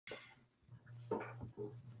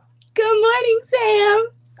morning, Sam.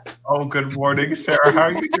 Oh, good morning, Sarah. How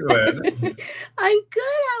are you doing? I'm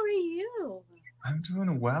good. How are you? I'm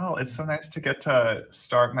doing well. It's so nice to get to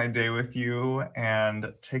start my day with you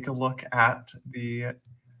and take a look at the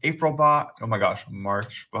April box. Oh my gosh,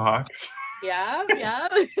 March box. Yeah.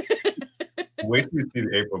 Wait till you see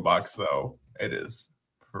the April box, though. It is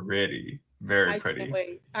pretty, very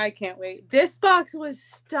pretty. I can't wait. This box was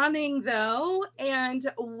stunning, though, and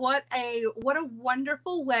what a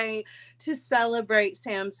wonderful way to celebrate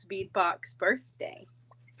Sam's Bead box birthday.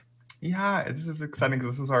 Yeah, this is exciting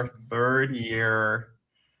because this was our 3rd year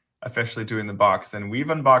officially doing the box, and we've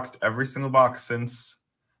unboxed every single box since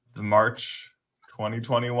the March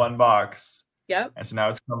 2021 box. Yep. And so now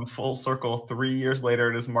it's come full circle. 3 years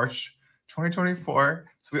later, it is March 2024.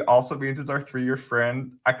 So we also means it's our 3-year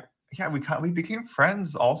friend. We became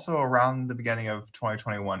friends also around the beginning of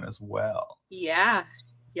 2021 as well. Yeah.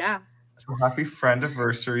 So happy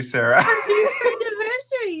friend-iversary, Sarah. Happy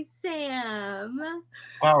friend-iversary, Sam.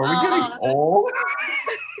 Wow, are we getting old?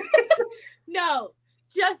 No,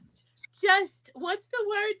 just what's the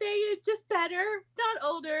word they use? Just better, not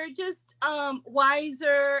older, just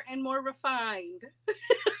wiser and more refined.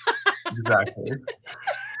 Exactly.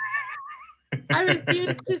 I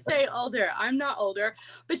refuse to say older. I'm not older.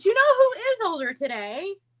 But you know who is older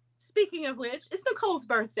today? Speaking of which, it's Nicole's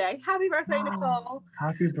birthday. Happy birthday, Nicole.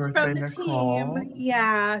 Happy birthday, from the Nicole. Team.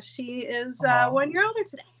 Yeah, she is 1 year older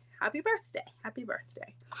today. Happy birthday.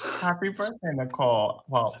 Happy birthday, Nicole.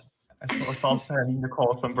 Well, let's all send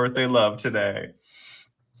Nicole some birthday love today.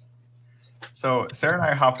 So Sarah and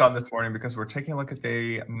I hopped on this morning because we're taking a look at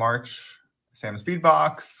the March Sam's Bead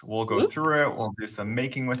box. We'll go through it. We'll do some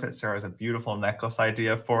making with it. Sarah has a beautiful necklace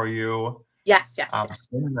idea for you. Yes.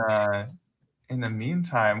 In the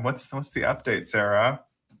meantime, what's the update, Sarah?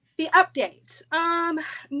 The updates.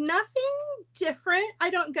 Nothing different, I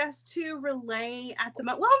don't guess, to relay at the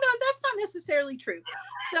moment. Well, no, that's not necessarily true.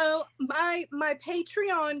 So my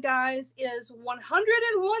Patreon, guys, is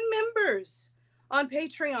 101 members on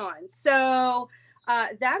Patreon. So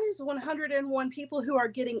that is 101 people who are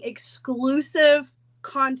getting exclusive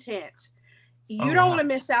content. You don't want to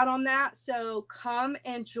miss out on that. So come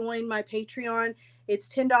and join my Patreon. It's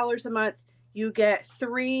 $10 a month. You get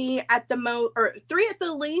 3 at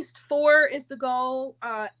the least. 4 is the goal.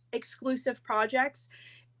 Exclusive projects.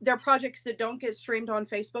 They're projects that don't get streamed on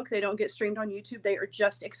Facebook. They don't get streamed on YouTube. They are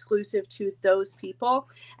just exclusive to those people.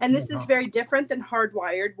 And this is very different than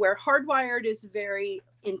Hardwired, where Hardwired is very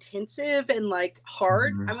intensive and like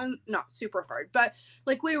hard. I mean, not super hard, but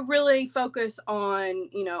like we really focus on,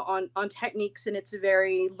 on techniques, and it's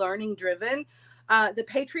very learning driven. The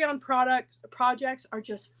Patreon projects are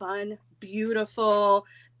just fun, beautiful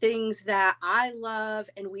things that I love,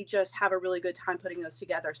 and we just have a really good time putting those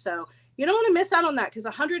together. So you don't want to miss out on that, because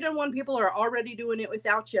 101 people are already doing it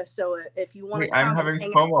without you. So if you want to, I'm having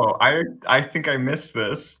FOMO. I think I missed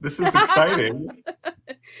this. This is exciting.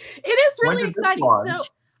 It is really exciting. So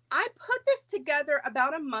I put this together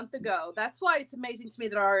about a month ago. That's why it's amazing to me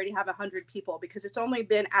that I already have 100 people, because it's only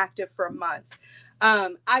been active for a month.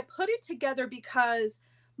 I put it together because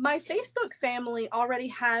my Facebook family already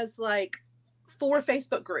has like 4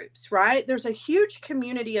 Facebook groups, right? There's a huge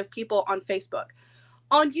community of people on Facebook.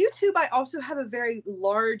 On YouTube, I also have a very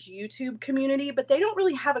large YouTube community, but they don't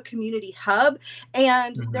really have a community hub.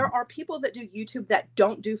 And there are people that do YouTube that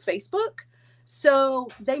don't do Facebook. So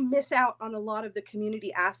they miss out on a lot of the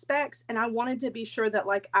community aspects. And I wanted to be sure that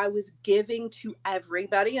like I was giving to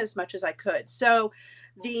everybody as much as I could. So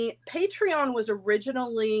the Patreon was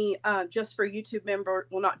originally just for YouTube members.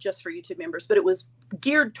 Well, not just for YouTube members, but it was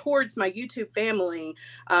geared towards my YouTube family.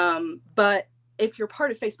 But if you're part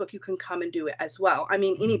of Facebook, you can come and do it as well. I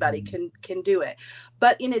mean, anybody can do it.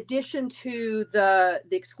 But in addition to the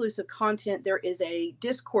exclusive content, there is a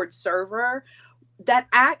Discord server that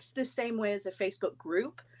acts the same way as a Facebook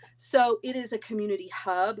group. So it is a community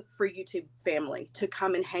hub for YouTube family to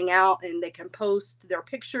come and hang out, and they can post their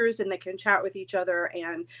pictures and they can chat with each other.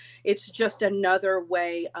 And it's just another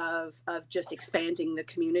way of just expanding the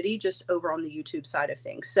community just over on the YouTube side of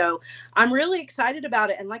things. So I'm really excited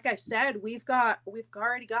about it. And like I said, we've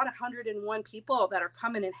already got 101 people that are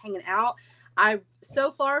coming and hanging out. I've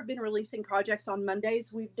so far been releasing projects on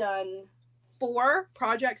Mondays. We've done 4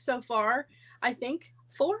 projects so far. I think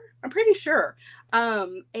 4, I'm pretty sure.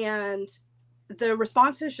 And the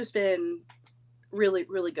response has just been really,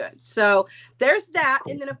 really good. So there's that.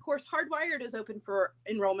 And then of course, Hardwired is open for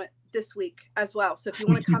enrollment this week as well. So if you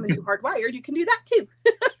want to come and do Hardwired, you can do that too.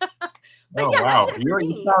 But Oh, yeah, wow. that's it for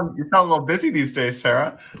me. You sound a little busy these days,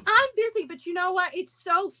 Sarah. I'm busy, but you know what? It's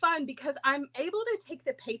so fun because I'm able to take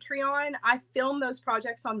the Patreon. I film those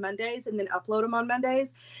projects on Mondays and then upload them on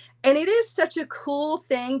Mondays. And it is such a cool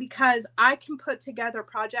thing because I can put together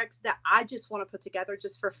projects that I just want to put together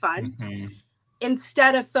just for fun. Mm-hmm.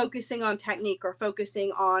 Instead of focusing on technique or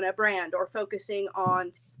focusing on a brand or focusing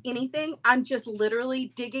on anything, I'm just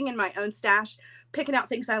literally digging in my own stash, picking out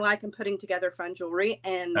things I like and putting together fun jewelry.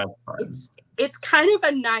 And it's kind of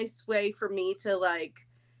a nice way for me to like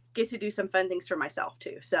get to do some fun things for myself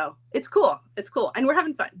too. So it's cool. It's cool. And we're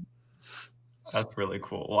having fun. That's really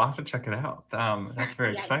cool. We'll have to check it out. That's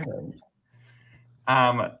very exciting.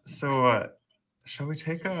 So shall we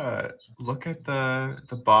take a look at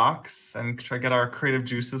the box and try to get our creative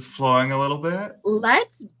juices flowing a little bit?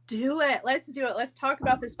 Let's do it. Let's do it. Let's talk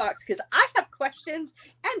about this box because I have questions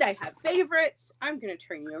and I have favorites. I'm going to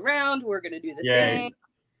turn you around. We're going to do the thing.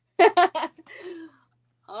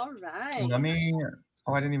 All right. Let me,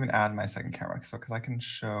 I didn't even add my second camera because I can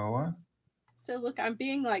show. So look, I'm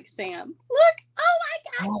being like Sam. Look. Oh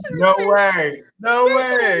my gosh. No way. No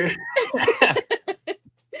way.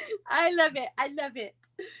 I love it. I love it.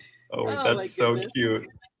 Oh, that's so cute.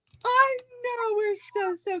 I know, we're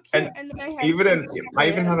so cute. And then I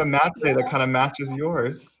even have a mat today that kind of matches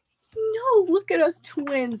yours. No, look at us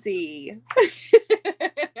twinsy.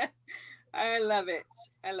 I love it.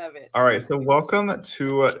 I love it. All right, so welcome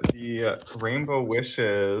to the Rainbow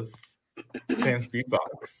Wishes Sam's Bead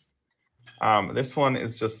box. This one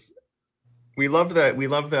is just we love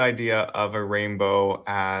the idea of a rainbow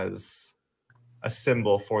as a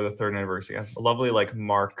symbol for the 3rd anniversary, a lovely like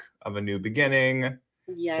mark of a new beginning.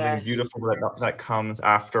 Yes. Something beautiful that comes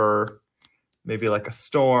after maybe like a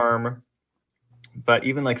storm, but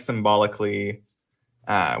even like symbolically,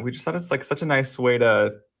 we just thought it's like such a nice way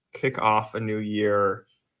to kick off a new year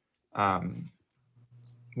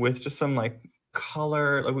with just some like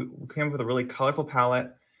color. Like we came up with a really colorful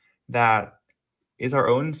palette that is our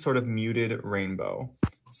own sort of muted rainbow.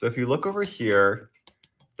 So if you look over here,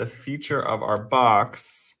 the feature of our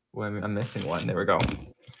box, well, I'm missing one, there we go,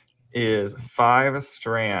 is 5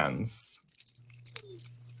 strands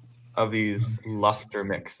of these luster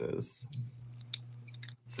mixes.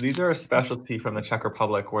 So these are a specialty from the Czech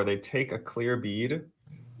Republic where they take a clear bead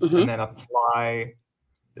and then apply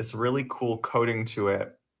this really cool coating to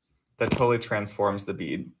it that totally transforms the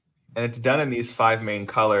bead. And it's done in these 5 main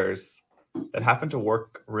colors that happen to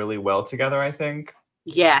work really well together, I think.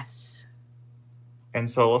 Yes. And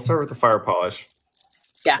so we'll start with the fire polish.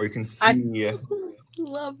 Yeah. Where you can see. I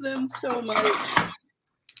love them so much.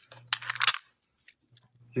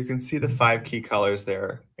 You can see the 5 key colors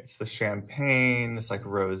there. It's the champagne, this like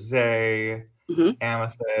rosé,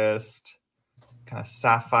 amethyst, kind of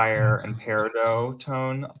sapphire and peridot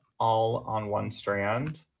tone all on one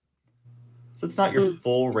strand. So it's not your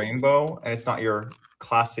full rainbow and it's not your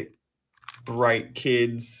classic bright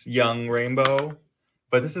kids young rainbow,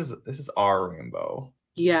 but this is our rainbow.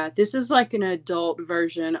 Yeah, this is like an adult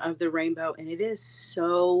version of the rainbow, and it is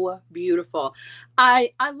so beautiful.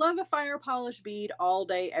 I love a fire polish bead all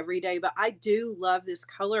day, every day, but I do love this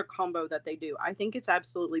color combo that they do. I think it's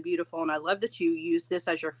absolutely beautiful, and I love that you use this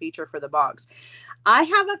as your feature for the box. I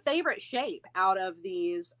have a favorite shape out of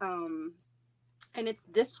these, and it's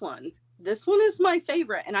this one. This one is my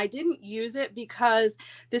favorite, and I didn't use it because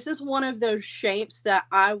this is one of those shapes that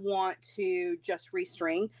I want to just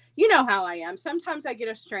restring. You know how I am. Sometimes I get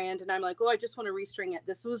a strand and I'm like, oh, I just want to restring it.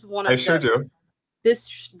 This was one of I sure do.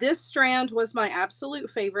 This strand was my absolute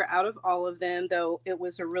favorite out of all of them, though it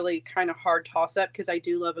was a really kind of hard toss-up because I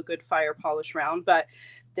do love a good fire polish round. But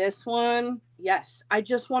this one, yes, I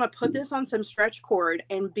just want to put this on some stretch cord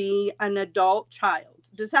and be an adult child.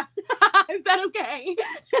 Is that okay?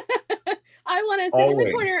 I want to sit in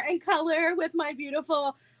the corner and color with my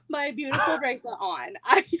beautiful bracelet on.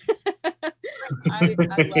 I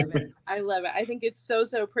love it. I love it. I think it's so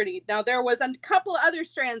pretty. Now there was a couple other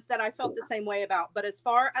strands that I felt the same way about, but as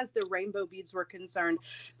far as the rainbow beads were concerned,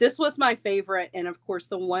 this was my favorite, and of course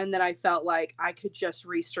the one that I felt like I could just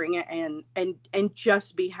restring it and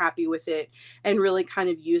just be happy with it, and really kind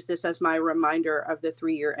of use this as my reminder of the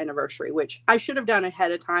 3-year anniversary, which I should have done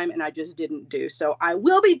ahead of time and I just didn't do. So I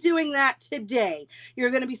will be doing that today.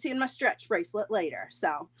 You're going to be seeing my stretch bracelet later.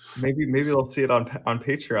 So maybe we'll see it on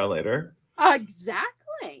Patreon later.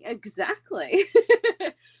 Exactly.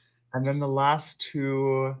 And then the last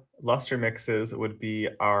 2 luster mixes would be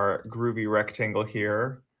our groovy rectangle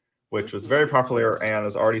here, which was very popular and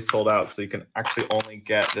is already sold out. So you can actually only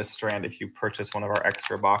get this strand if you purchase one of our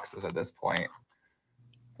extra boxes at this point.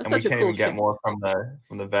 And we can't even get more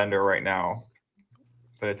from the vendor right now.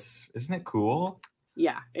 But isn't it cool?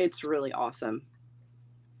 Yeah, it's really awesome.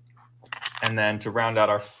 And then to round out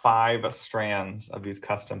our 5 strands of these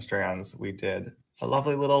custom strands, we did a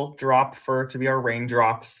lovely little drop to be our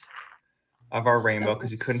raindrops of our rainbow,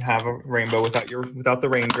 because you couldn't have a rainbow without the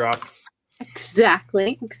raindrops.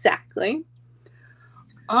 Exactly.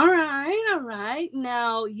 All right.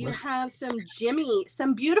 Now you have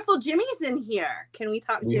some beautiful jimmies in here. Can we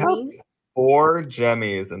talk jimmies? 4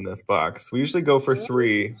 jemmies in this box. We usually go for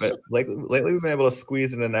 3, but lately we've been able to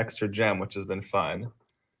squeeze in an extra gem, which has been fun.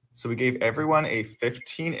 So we gave everyone a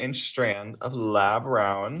 15-inch strand of lab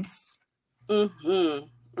rounds. Oh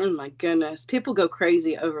my goodness. People go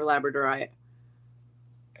crazy over labradorite.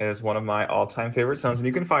 It is one of my all-time favorite stones, and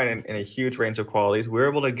you can find it in a huge range of qualities. We're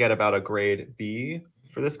able to get about a grade B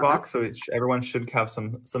for this box, so everyone should have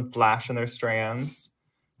some flash in their strands,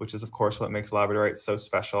 which is, of course, what makes labradorite so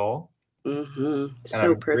special. And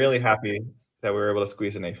I'm really happy that we were able to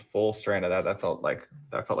squeeze in a full strand of that. That felt like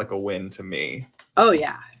a win to me. Oh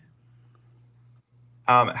yeah.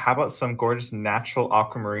 How about some gorgeous natural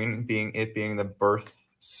aquamarine, being the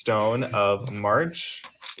birthstone of March?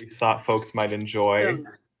 We thought folks might enjoy some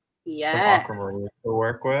aquamarine to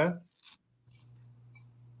work with.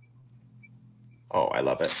 Oh, I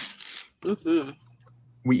love it.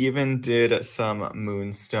 We even did some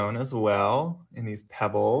moonstone as well in these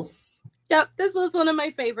pebbles. Yep, this was one of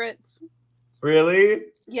my favorites. Really?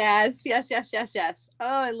 Yes. Oh,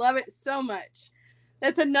 I love it so much.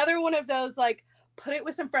 That's another one of those, like, put it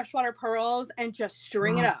with some freshwater pearls and just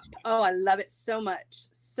string it up. Oh, I love it so much.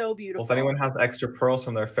 So beautiful. Well, if anyone has extra pearls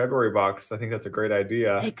from their February box, I think that's a great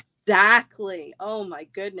idea. Exactly. Oh my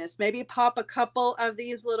goodness. Maybe pop a couple of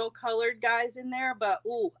these little colored guys in there, but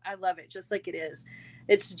I love it just like it is.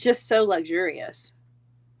 It's just so luxurious.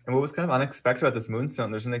 And what was kind of unexpected about this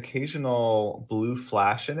moonstone, there's an occasional blue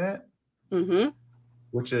flash in it,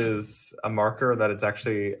 which is a marker that it's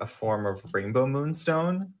actually a form of rainbow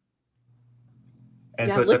moonstone.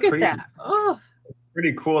 And so it's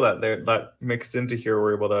pretty cool that mixed into here.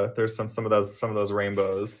 We're able to. There's some of those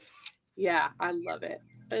rainbows. Yeah, I love it.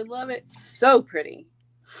 I love it. So pretty.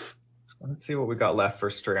 Let's see what we got left for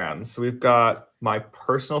strands. So we've got my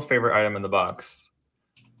personal favorite item in the box.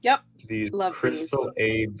 Yep. These crystal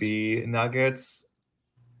AB nuggets,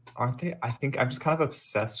 aren't they? I think I'm just kind of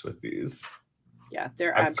obsessed with these. Yeah,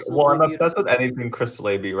 they're absolutely beautiful. I'm obsessed with anything crystal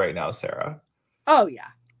AB right now, Sarah. Oh yeah.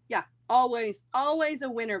 Always a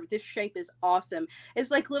winner. This shape is awesome.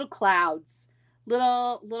 It's like little clouds,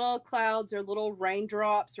 little clouds or little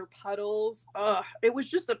raindrops or puddles. It was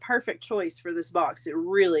just a perfect choice for this box. It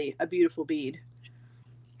really a beautiful bead.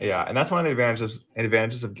 Yeah, and that's one of the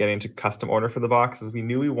advantages of getting to custom order for the box, is we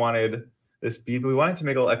knew we wanted this bead, but we wanted to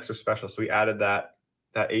make it a little extra special, so we added that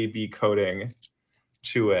AB coating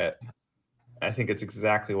to it. I think it's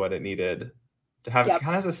exactly what it needed to have. It kind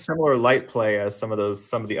of has a similar light play as some of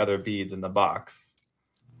the other beads in the box.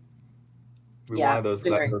 We wanted those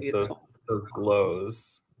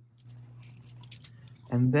glows.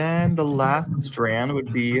 And then the last strand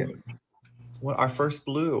would be our first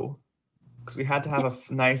blue, because we had to have a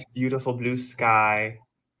nice, beautiful blue sky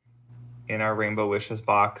in our Rainbow Wishes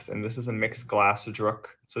box. And this is a mixed glass druk.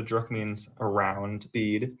 So druk means a round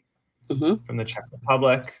bead from the Czech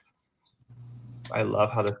Republic. I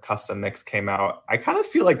love how this custom mix came out. I kind of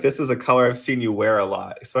feel like this is a color I've seen you wear a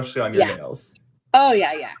lot, especially on your nails. Oh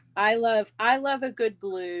yeah. I love a good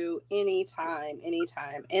blue anytime. And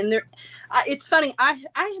it's funny. I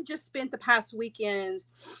have just spent the past weekend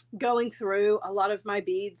going through a lot of my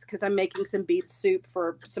beads, because I'm making some bead soup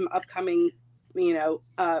for some upcoming,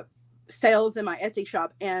 sales in my Etsy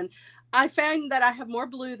shop, and I found that I have more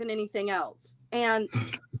blue than anything else. And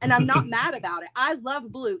I'm not mad about it. I love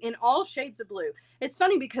blue in all shades of blue. It's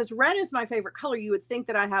funny because red is my favorite color. You would think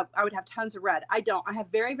that I would have tons of red. I don't. I have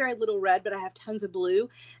very, very little red, but I have tons of blue.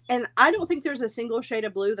 And I don't think there's a single shade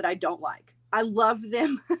of blue that I don't like. I love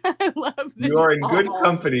them. I love them. You are in good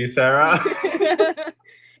company, Sarah.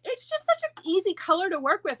 It's just such an easy color to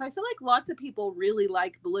work with. I feel like lots of people really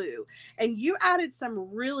like blue, and you added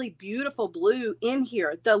some really beautiful blue in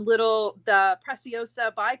here. The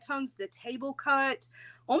Preciosa bicones, the table cut.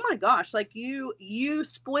 Oh my gosh, like you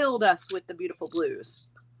spoiled us with the beautiful blues.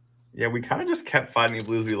 Yeah, we kind of just kept finding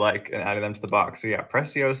blues we like and adding them to the box. So yeah,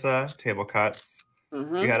 Preciosa, table cuts.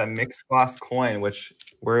 We had a mixed glass coin, which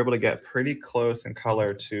we're able to get pretty close in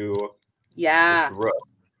color to the druk,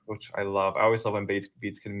 which I love. I always love when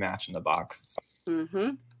beads can match in the box.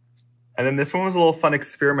 And then this one was a little fun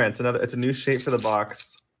experiment. It's a new shape for the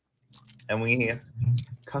box, and we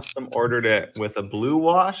custom ordered it with a blue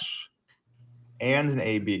wash and an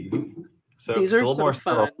AB. So these are so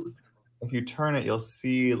fun. if you turn it, you'll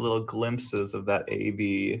see little glimpses of that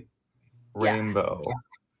AB rainbow. Yeah.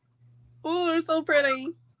 Oh, they're so pretty.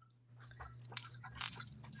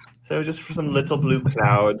 So just for some little blue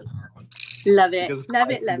clouds. Love it.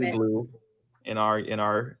 Love it. Love it. Blue in our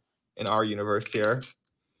universe here.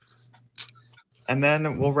 And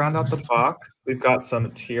then we'll round out the box. We've got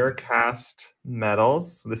some tier cast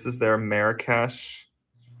medals. This is their Marrakesh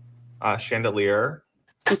chandelier.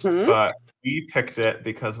 But we picked it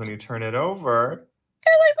because when you turn it over,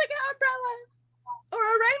 it looks like an umbrella or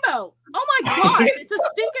a rainbow. Oh my God, it's a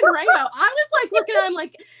stinking rainbow. I was like looking at him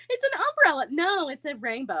like, it's an umbrella. No, it's a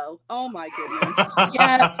rainbow. Oh my goodness.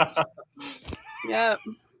 Yeah. Yep.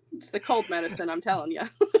 It's the cold medicine, I'm telling you.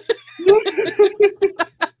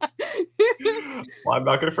 Well, I'm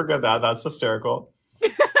not going to forget that. That's hysterical.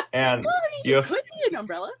 And well, I mean, it could be an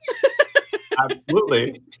umbrella.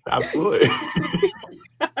 Absolutely. Absolutely.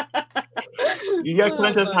 You guys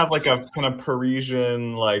couldn't just have like a kind of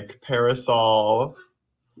Parisian like parasol.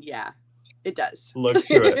 Yeah, it does. Look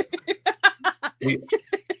to it.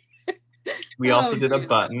 We also did a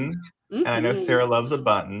button. And I know Sarah loves a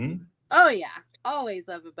button. Oh, yeah. Always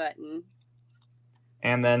love a button.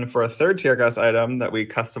 And then for a third tier cast item that we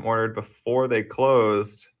custom ordered before they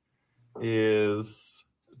closed is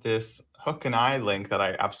this hook and eye link that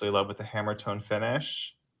I absolutely love with the hammer tone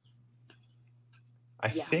finish. I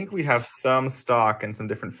think we have some stock and some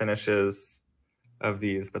different finishes of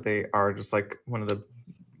these, but they are just like one of the,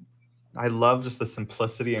 I love just the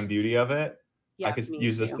simplicity and beauty of it. Yeah, I could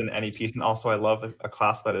use this in any piece. And also I love a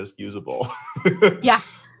clasp that is usable. Yeah.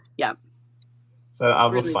 Yeah. I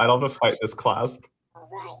don't have to fight this clasp.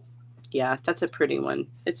 Yeah, that's a pretty one.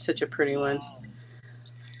 It's such a pretty one.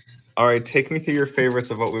 All right, take me through your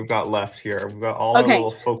favorites of what we've got left here. We've got all our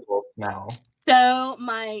little focals now. So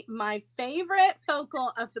my favorite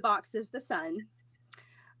focal of the box is the sun.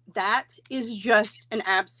 That is just an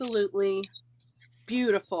absolutely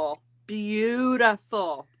beautiful,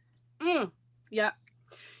 beautiful. Yeah.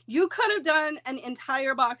 You could have done an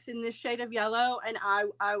entire box in this shade of yellow, and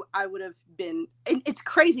I would have been. And it's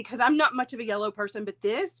crazy because I'm not much of a yellow person, but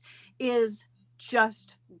this is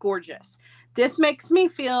just gorgeous. This makes me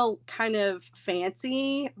feel kind of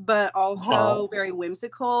fancy, but also very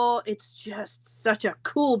whimsical. It's just such a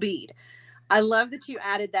cool bead. I love that you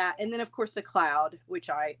added that. And then, of course, the cloud, which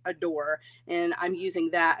I adore. And I'm using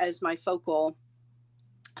that as my focal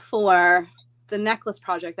for the necklace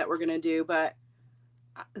project that we're going to do. But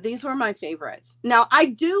these were my favorites. Now, I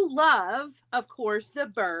do love, of course, the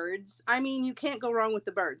birds. I mean, you can't go wrong with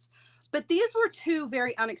the birds. But these were two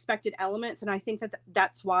very unexpected elements. And I think that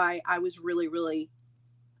that's why I was really, really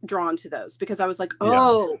drawn to those, because I was like,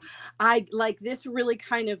 oh, I like this really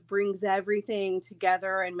kind of brings everything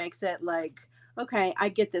together and makes it like, okay, I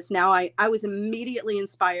get this. Now I was immediately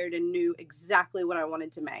inspired and knew exactly what I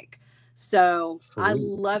wanted to make. So sweet. I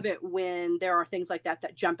love it when there are things like that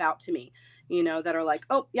that jump out to me, you know, that are like,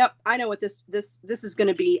 oh, yep, I know what this is going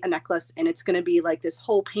to be, a necklace, and it's going to be like this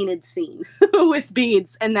whole painted scene with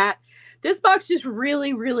beads. And that this box just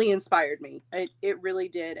really, really inspired me. It really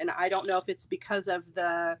did. And I don't know if it's because of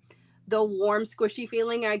the warm, squishy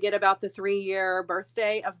feeling I get about the 3-year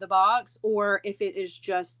birthday of the box, or if it is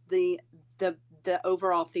just the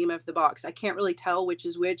overall theme of the box. I can't really tell which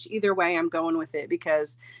is which. Either way, I'm going with it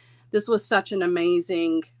because this was such an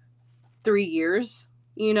amazing 3 years.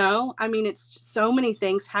 You know, I mean, it's so many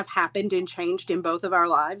things have happened and changed in both of our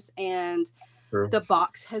lives, and the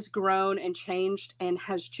box has grown and changed and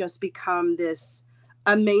has just become this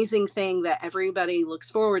amazing thing that everybody looks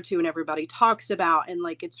forward to and everybody talks about. And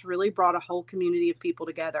like, it's really brought a whole community of people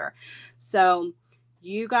together. So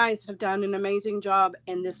you guys have done an amazing job.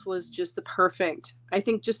 And this was just the perfect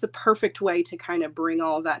way to kind of bring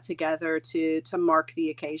all of that together to mark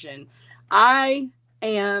the occasion. I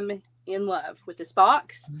am in love with this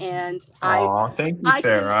box, and thank you,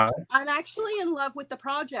 Sarah. I'm actually in love with the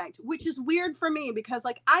project, which is weird for me because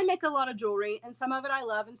like I make a lot of jewelry and some of it I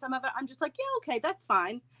love and some of it I'm just like, yeah, okay, that's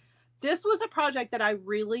fine. This was a project that I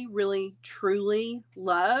really, really, truly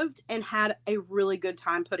loved and had a really good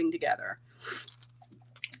time putting together.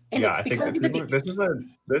 And yeah, I think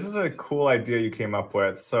this is a cool idea you came up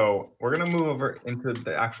with. So we're gonna move over into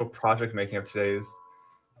the actual project making of today's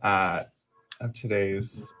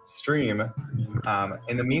stream.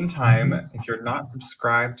 In the meantime, if you're not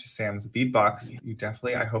subscribed to Sam's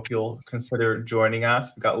Beadbox, I hope you'll consider joining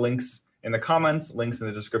us. We've got links in the comments, links in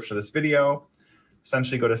the description of this video.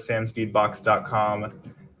 Essentially go to samsbeadbox.com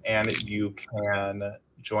and you can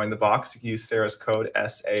join the box. You can use Sarah's code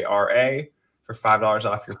SARA for $5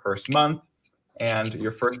 off your first month. And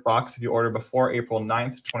your first box, if you order before April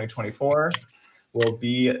 9th, 2024, will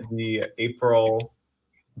be the April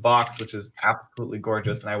box, which is absolutely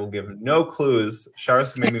gorgeous, and I will give no clues.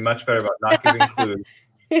 Shara's made me much better about not giving clues.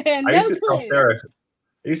 I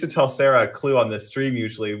used to tell Sara a clue on this stream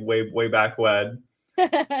usually way back when.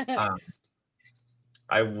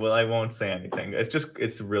 I won't say anything.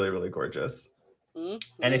 It's really, really gorgeous. Mm-hmm.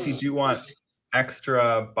 And if you do want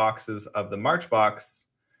extra boxes of the March box,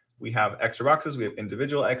 we have extra boxes. We have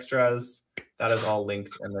individual extras. That is all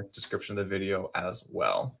linked in the description of the video as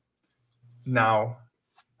well. Now,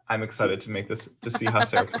 I'm excited to see how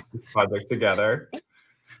Sara puts this project together.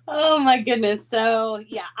 Oh my goodness. So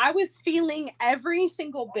yeah, I was feeling every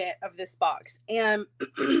single bit of this box, and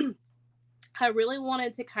I really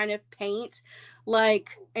wanted to kind of paint,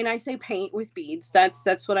 like, and I say paint with beads.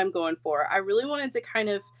 That's what I'm going for. I really wanted to kind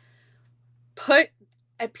of put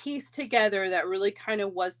a piece together that really kind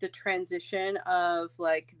of was the transition of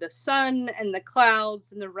like the sun and the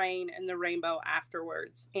clouds and the rain and the rainbow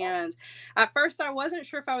afterwards. And at first I wasn't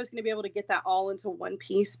sure if I was going to be able to get that all into one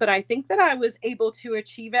piece, but I think that I was able to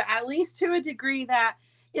achieve it, at least to a degree that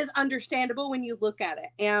is understandable when you look at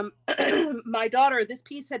it. And my daughter, this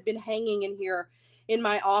piece had been hanging in here in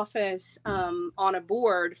my office on a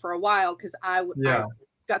board for a while, because I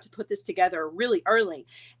got to put this together really early.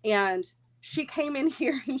 And she came in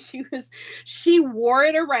here and she wore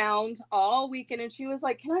it around all weekend, and she was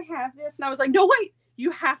like, "Can I have this?" And I was like, "No, wait, you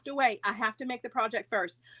have to wait. I have to make the project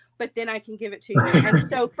first, but then I can give it to you." And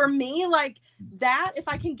so for me, like that, if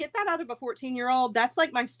I can get that out of a 14-year-old, that's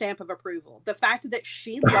like my stamp of approval. The fact that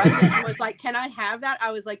she loved it and was like, "Can I have that?"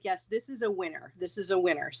 I was like, "Yes, this is a winner. This is a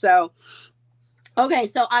winner." So, okay.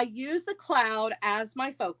 So I use the cloud as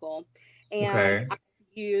my focal, and I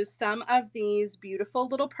use some of these beautiful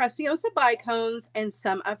little Preciosa bicones and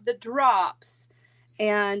some of the drops,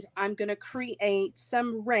 and I'm going to create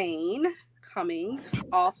some rain coming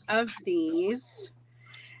off of these,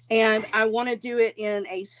 and I want to do it in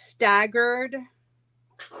a staggered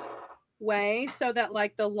way so that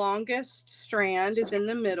like the longest strand is in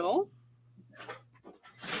the middle,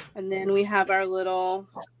 and then we have our little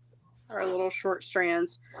short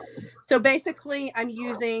strands. So basically I'm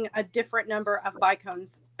using a different number of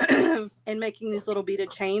bicones and making these little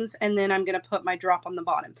beaded chains, and then I'm going to put my drop on the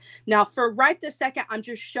bottom. Now for right this second, I'm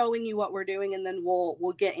just showing you what we're doing, and then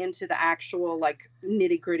we'll get into the actual like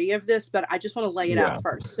nitty gritty of this, but I just want to lay it out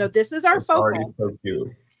first. So this is our focal. So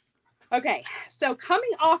cute. Okay, so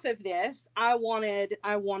coming off of this, I wanted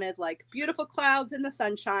like beautiful clouds in the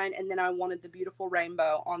sunshine, and then I wanted the beautiful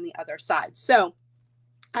rainbow on the other side. So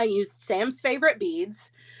I used Sam's favorite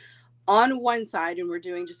beads on one side, and we're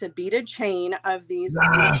doing just a beaded chain of these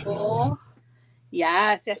beautiful.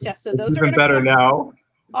 Yes. So those are better now.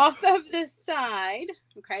 Off of this side.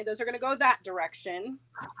 Okay, those are going to go that direction,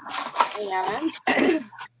 and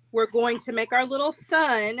we're going to make our little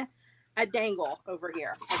sun a dangle over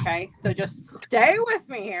here. Okay, so just stay with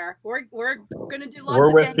me here. We're going to do lots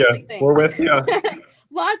of dangly things. We're with you.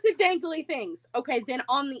 Lots of dangly things. Okay, then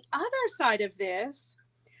on the other side of this,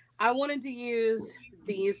 I wanted to use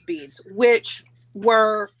these beads, which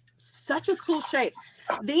were such a cool shape.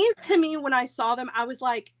 These, to me, when I saw them, I was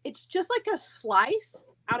like, it's just like a slice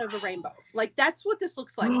out of a rainbow. Like that's what this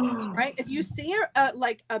looks like, right? If you see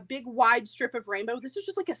like a big wide strip of rainbow, this is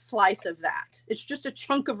just like a slice of that. It's just a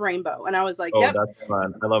chunk of rainbow. And I was like, yep, that's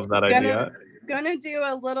fun. I love that idea. Gonna do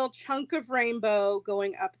a little chunk of rainbow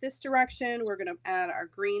going up this direction. We're gonna add our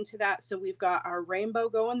green to that, so we've got our rainbow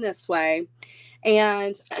going this way.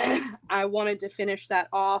 And I wanted to finish that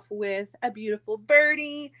off with a beautiful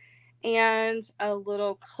birdie and a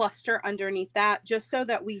little cluster underneath that, just so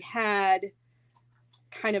that we had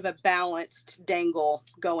kind of a balanced dangle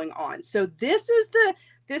going on. So this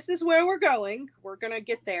is where we're going. We're gonna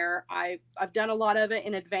get there. I've done a lot of it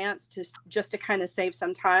in advance just to kind of save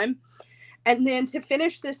some time. And then to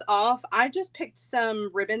finish this off, I just picked some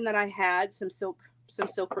ribbon that I had, some silk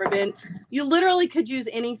ribbon. You literally could use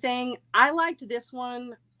anything. I liked this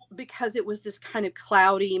one because it was this kind of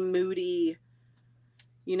cloudy, moody,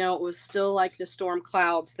 you know, it was still like the storm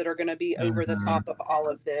clouds that are going to be over the top of all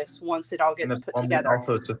of this once it all gets put together.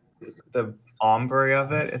 Also, just the ombre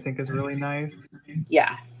of it, I think, is really nice.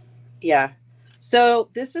 Yeah. So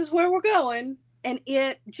this is where we're going. And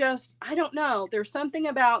it just, I don't know. There's something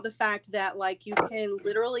about the fact that like you can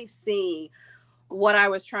literally see what I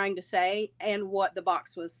was trying to say and what the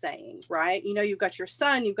box was saying, right? You know, you've got your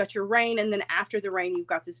sun, you've got your rain, and then after the rain, you've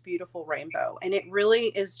got this beautiful rainbow. And it really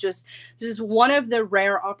is just, this is one of the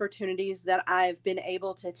rare opportunities that I've been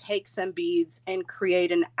able to take some beads and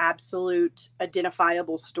create an absolute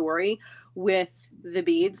identifiable story with the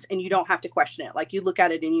beads, and you don't have to question it. Like, you look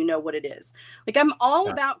at it and you know what it is. Like, I'm all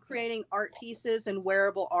about creating art pieces and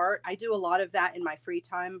wearable art. I do a lot of that in my free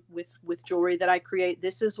time with jewelry that I create.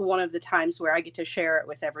 This is one of the times where I get to share it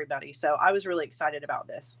with everybody. So I was really excited about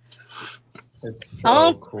this. It's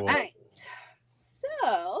so cool. Right.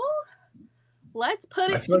 So let's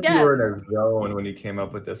put it I feel together. like you were in a zone when you came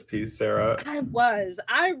up with this piece, Sarah. I was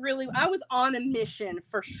on a mission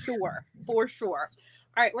for sure.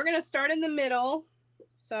 All right, we're going to start in the middle.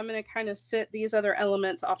 So I'm going to kind of sit these other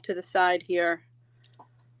elements off to the side here.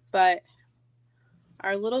 But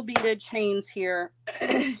our little beaded chains here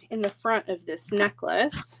in the front of this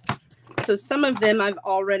necklace. So some of them I've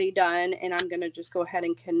already done, and I'm going to just go ahead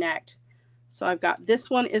and connect. So I've got, this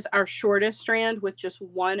one is our shortest strand with just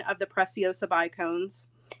one of the Preciosa bicones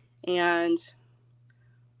and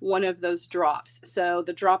one of those drops. So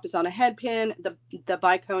the drop is on a head pin, the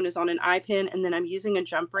bicone is on an eye pin, and then I'm using a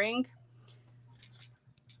jump ring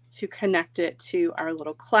to connect it to our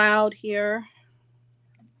little cloud here.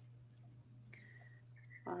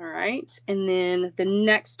 All right, and then the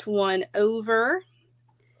next one over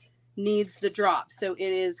needs the drop. So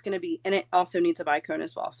it is going to be, and it also needs a bicone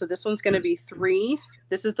as well. So this one's going to be 3.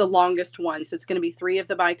 This is the longest one. So it's going to be 3 of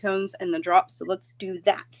the bicones and the drop. So let's do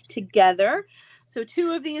that together. So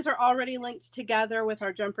 2 of these are already linked together with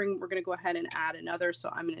our jump ring. We're going to go ahead and add another. So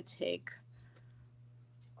I'm going to take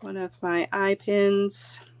one of my eye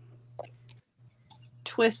pins,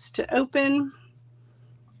 twist to open.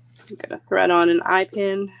 I'm going to thread on an eye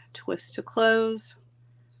pin, twist to close.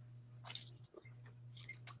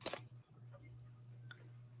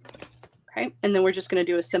 Okay, and then we're just going to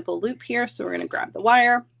do a simple loop here. So we're going to grab the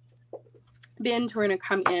wire, bend. We're going to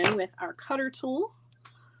come in with our cutter tool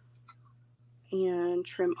and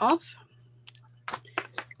trim off.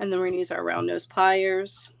 And then we're going to use our round nose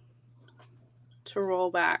pliers to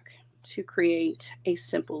roll back to create a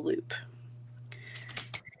simple loop.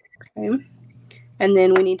 Okay, and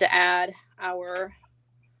then we need to add our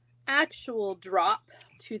actual drop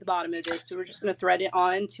to the bottom of this. So we're just going to thread it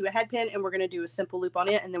on to a head pin, and we're going to do a simple loop on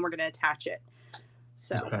it, and then we're going to attach it.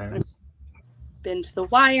 So okay. Bend the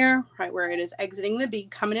wire right where it is exiting the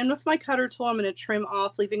bead, coming in with my cutter tool. I'm going to trim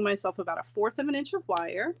off, leaving myself about 1/4 of an inch of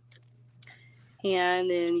wire, and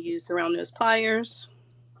then use the round nose pliers,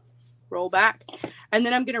 roll back, and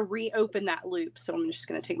then I'm going to reopen that loop. So I'm just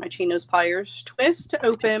going to take my chain nose pliers, twist to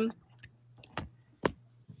open,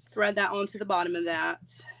 thread that onto the bottom of that,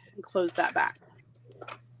 and close that back.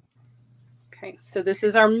 Okay, so this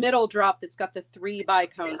is our middle drop that's got the 3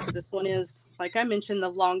 bicones. So this one is, like I mentioned, the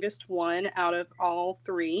longest one out of all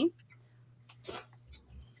 3.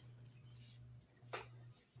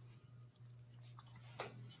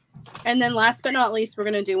 And then last but not least, we're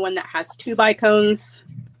going to do one that has 2 bicones,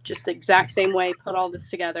 just the exact same way. Put all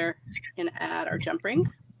this together and add our jump ring.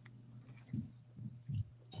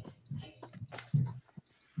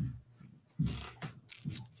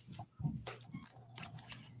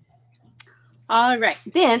 All right,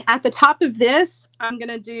 then at the top of this, I'm going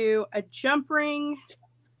to do a jump ring,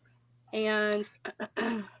 and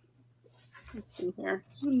let's see here.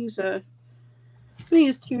 I'm going to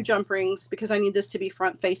use 2 jump rings because I need this to be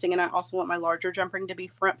front facing, and I also want my larger jump ring to be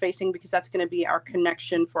front facing because that's going to be our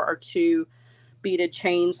connection for our 2 beaded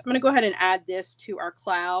chains. I'm going to go ahead and add this to our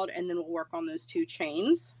cloud, and then we'll work on those 2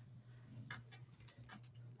 chains.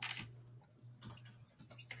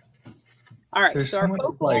 All right, there's so so much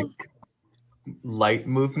like light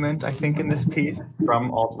movement, I think, in this piece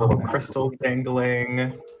from all the little crystals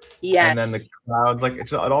dangling. Yes. And then the clouds, like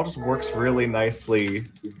it all just works really nicely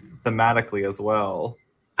thematically as well.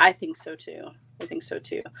 I think so too.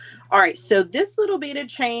 All right, so this little beaded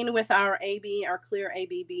chain with our AB, our clear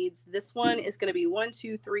AB beads, this one is going to be 1,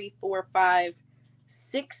 2, 3, 4, 5,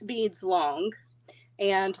 6 beads long,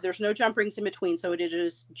 and there's no jump rings in between, so it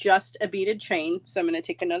is just a beaded chain. So I'm going to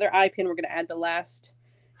take another eye pin. We're going to add the last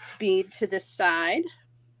bead to this side.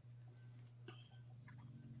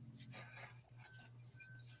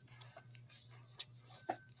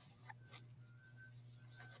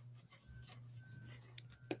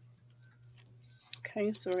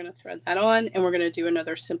 Okay, so we're going to thread that on, and we're going to do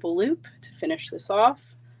another simple loop to finish this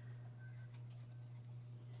off.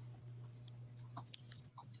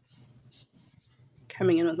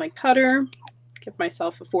 Coming in with my cutter, give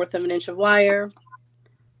myself 1/4 of an inch of wire,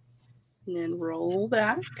 and then roll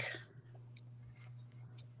back.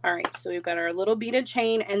 All right, so we've got our little beaded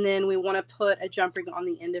chain, and then we want to put a jump ring on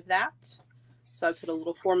the end of that. So I put a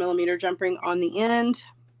little 4mm jump ring on the end.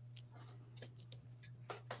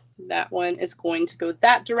 That one is going to go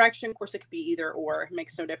that direction. Of course, it could be either or. It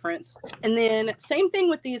makes no difference. And then same thing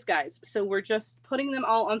with these guys. So we're just putting them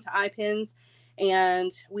all onto eye pins,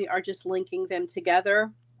 and we are just linking them together.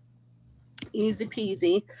 Easy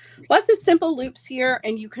peasy. Lots of simple loops here,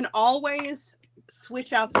 and you can always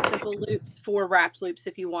switch out the simple loops for wrapped loops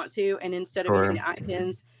if you want to. And instead of using eye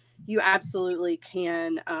pins, you absolutely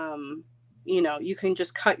can, you know, you can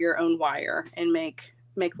just cut your own wire and make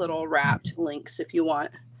little wrapped links if you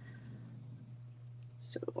want.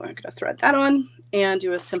 So we're going to thread that on and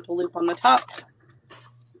do a simple loop on the top.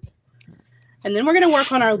 And then we're going to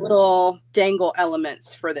work on our little dangle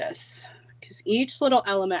elements for this, because each little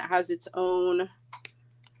element has its own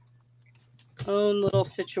little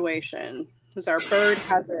situation. Because our bird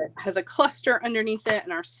has a cluster underneath it,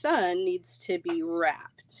 and our sun needs to be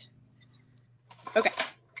wrapped. Okay,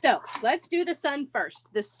 so let's do the sun first.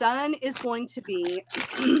 The sun is going to be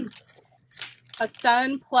a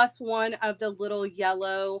sun plus one of the little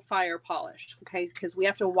yellow fire polish, okay? Because we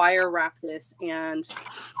have to wire wrap this, and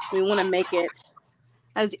we want to make it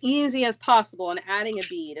as easy as possible, and adding a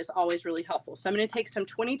bead is always really helpful. So I'm going to take some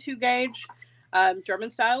 22 gauge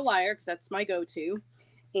German style wire, because that's my go-to,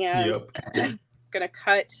 and I'm going to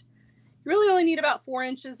cut. You really only need about 4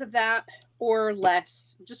 inches of that or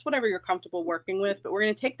less, just whatever you're comfortable working with. But we're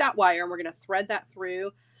going to take that wire and we're going to thread that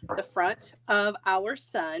through the front of our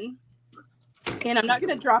sun. And I'm not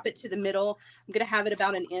going to drop it to the middle. I'm going to have it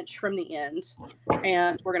about 1 inch from the end.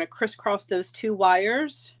 And we're going to crisscross those 2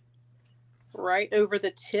 wires right over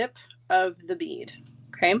the tip of the bead.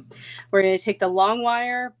 Okay. We're going to take the long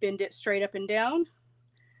wire, bend it straight up and down.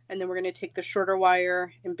 And then we're going to take the shorter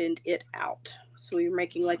wire and bend it out. So we're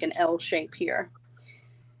making like an L shape here.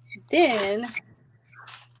 Then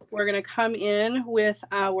we're going to come in with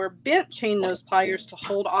our bent chain nose pliers to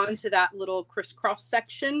hold on to that little crisscross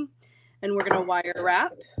section. And we're going to wire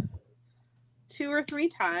wrap 2 or 3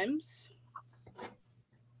 times.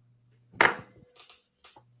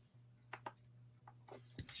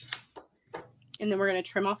 And then we're going to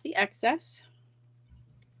trim off the excess.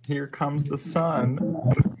 Here comes the sun.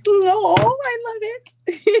 Oh, I love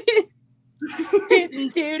it.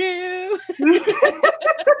 Do-do-do.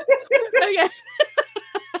 Okay.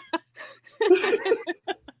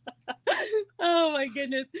 Oh my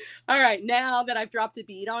goodness. All right, now that I've dropped a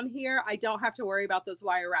bead on here, I don't have to worry about those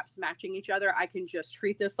wire wraps matching each other. I can just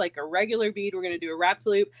treat this like a regular bead. We're going to do a wrapped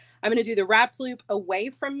loop. I'm going to do the wrapped loop away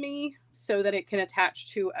from me so that it can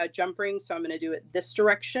attach to a jump ring. So I'm going to do it this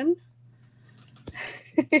direction.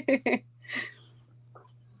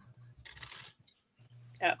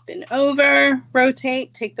 Up and over,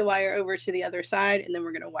 rotate, take the wire over to the other side, and then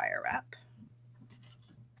we're going to wire wrap.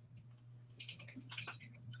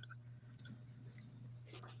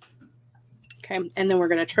 Okay, and then we're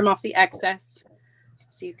going to trim off the excess.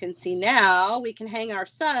 So you can see now we can hang our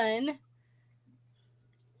sun.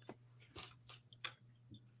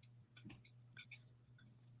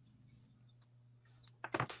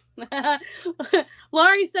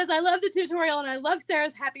 Laurie says, I love the tutorial and I love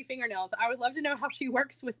Sarah's happy fingernails. I would love to know how she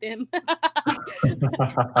works with them.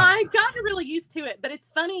 I've gotten really used to it, but it's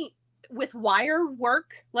funny with wire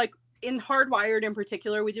work, like in hardwired in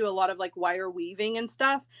particular, we do a lot of like wire weaving and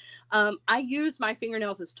stuff. I use my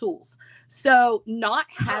fingernails as tools. So not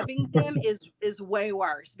having them is way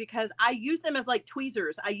worse, because I use them as like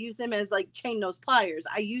tweezers. I use them as like chain nose pliers.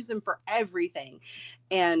 I use them for everything.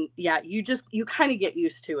 And yeah, you kind of get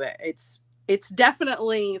used to it. It's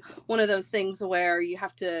definitely one of those things where you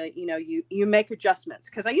have to, you know, you make adjustments,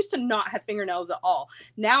 because I used to not have fingernails at all.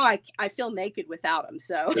 Now I feel naked without them.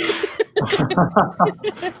 So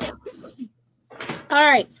all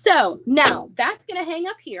right, so now that's going to hang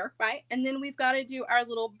up here, right? And then we've got to do our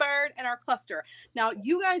little bird and our cluster. Now,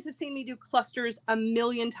 you guys have seen me do clusters a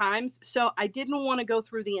million times, so I didn't want to go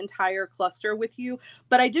through the entire cluster with you,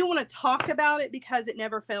 but I do want to talk about it because it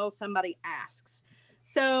never fails, somebody asks.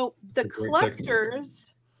 So the clusters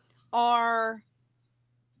are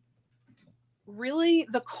really,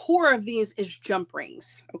 the core of these is jump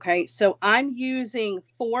rings. Okay, so I'm using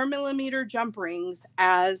 4mm jump rings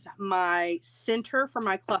as my center for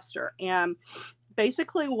my cluster. And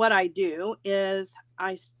basically what I do is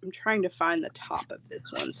I'm trying to find the top of this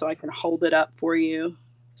one so I can hold it up for you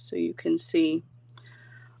so you can see.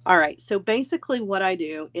 All right, so basically what I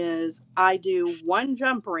do is I do 1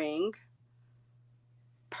 jump ring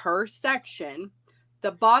per section.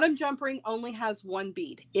 The bottom jump ring only has 1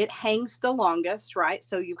 bead. It hangs the longest, right?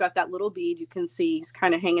 So you've got that little bead. You can see he's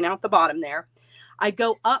kind of hanging out the bottom there. I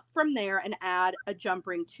go up from there and add a jump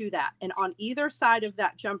ring to that. And on either side of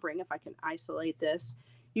that jump ring, if I can isolate this,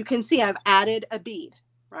 you can see I've added a bead.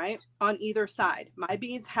 right? On either side. My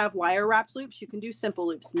beads have wire wrapped loops. You can do simple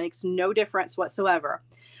loops. Makes no difference whatsoever.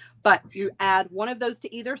 But you add one of those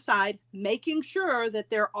to either side, making sure that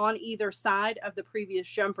they're on either side of the previous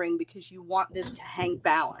jump ring because you want this to hang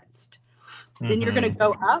balanced. Then you're going to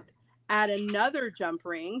go up, add another jump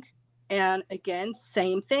ring. And again,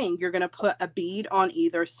 same thing. You're going to put a bead on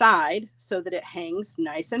either side so that it hangs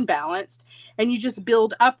nice and balanced. And you just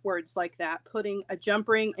build upwards like that, putting a jump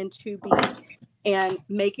ring and 2 beads and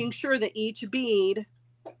making sure that each bead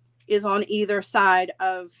is on either side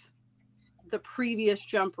of the previous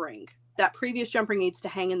jump ring. That previous jump ring needs to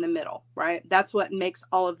hang in the middle, right? That's what makes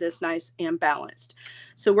all of this nice and balanced.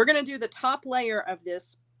 So we're going to do the top layer of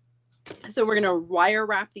this. So we're going to wire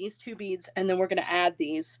wrap these 2 beads, and then we're going to add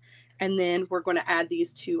these, and then we're going to add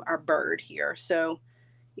these to our bird here. So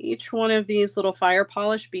each one of these little fire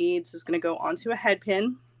polish beads is going to go onto a head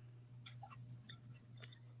pin.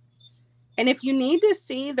 And if you need to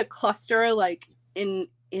see the cluster like in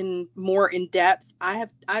more in depth, I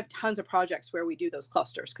have tons of projects where we do those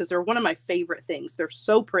clusters because they're one of my favorite things. They're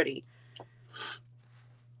so pretty.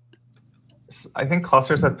 I think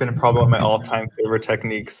clusters have been probably one of my all-time favorite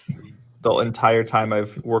techniques the entire time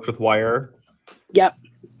I've worked with wire. Yep.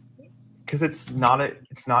 Because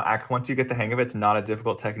once you get the hang of it, it's not a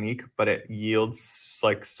difficult technique, but it yields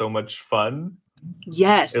like so much fun.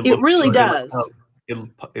 Yes, it really does.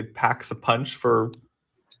 It packs a punch for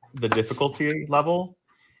the difficulty level.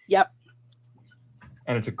 Yep.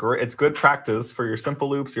 And it's good practice for your simple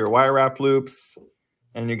loops, your wire wrap loops,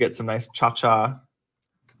 and you get some nice cha-cha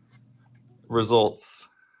results.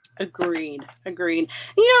 Agreed. You know,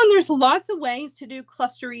 and there's lots of ways to do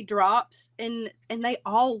clustery drops, and they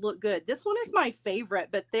all look good. This one is my favorite,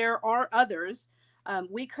 but there are others.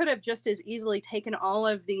 We could have just as easily taken all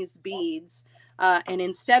of these beads, and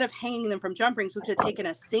instead of hanging them from jump rings, we could have taken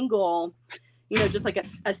a single, you know, just like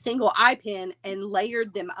a single eye pin and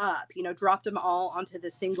layered them up, you know, dropped them all onto the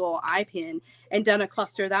single eye pin and done a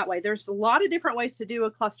cluster that way. There's a lot of different ways to do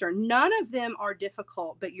a cluster. None of them are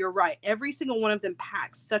difficult, but you're right. Every single one of them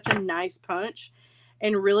packs such a nice punch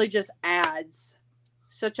and really just adds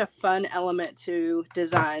such a fun element to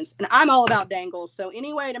designs. And I'm all about dangles. So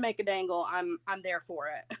any way to make a dangle, I'm there for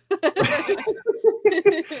it.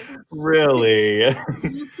 Really?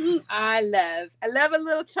 I love a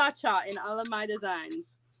little cha-cha in all of my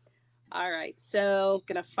designs. All right, so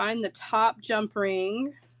gonna find the top jump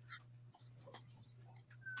ring,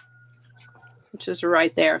 which is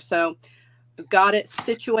right there. So I've got it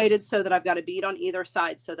situated so that I've got a bead on either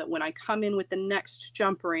side so that when I come in with the next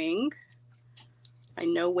jump ring, I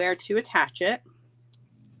know where to attach it.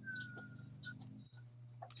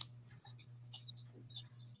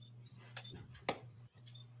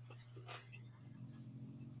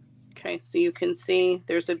 Okay, so you can see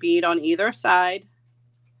there's a bead on either side.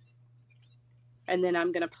 And then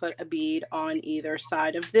I'm going to put a bead on either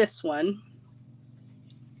side of this one.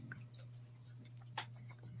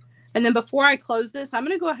 And then before I close this, I'm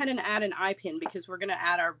going to go ahead and add an eye pin because we're going to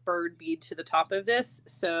add our bird bead to the top of this.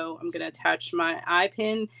 So I'm going to attach my eye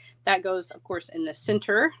pin. That goes, of course, in the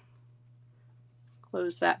center.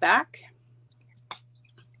 Close that back.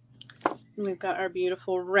 And we've got our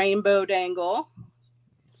beautiful rainbow dangle.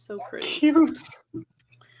 So pretty. Cute. All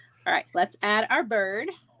right, let's add our bird.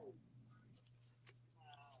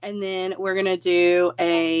 And then we're going to do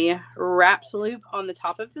a wrapped loop on the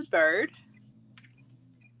top of the bird.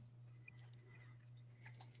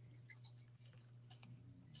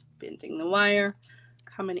 Bending the wire,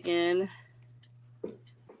 coming in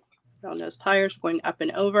on those pliers, going up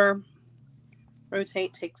and over,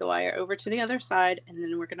 rotate, take the wire over to the other side, and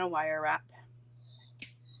then we're going to wire wrap.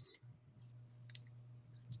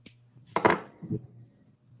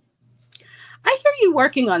 I hear you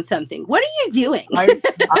working on something. What are you doing? I'm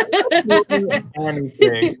not doing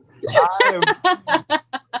anything.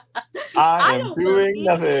 I am doing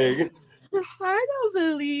nothing. I don't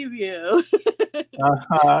believe you.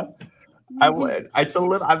 I'm a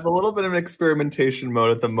little bit of an experimentation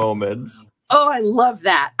mode at the moment. Oh, I love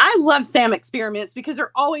that. I love Sam experiments because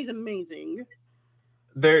they're always amazing.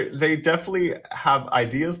 They definitely have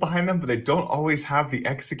ideas behind them, but they don't always have the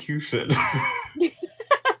execution.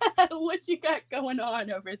 What you got going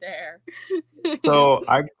on over there? So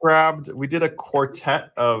we did a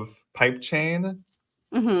quartet of pipe chain.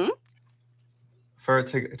 Mm-hmm.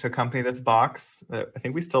 To accompany this box that I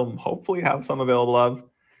think we still hopefully have some available of.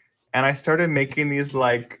 And I started making these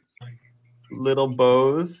like little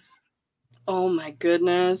bows. Oh my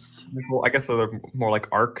goodness. I guess they're more like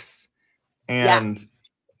arcs. And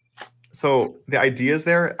So the idea is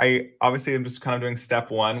there. I obviously am just kind of doing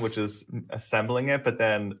step one, which is assembling it, but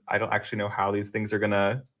then I don't actually know how these things are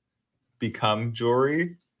gonna become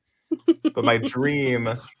jewelry. But my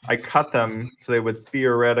dream, I cut them so they would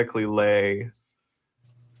theoretically lay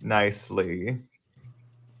nicely.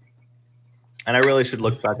 And I really should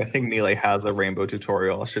look back. I think Melee has a rainbow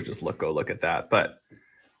tutorial. I should just go look at that. But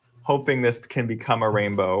hoping this can become a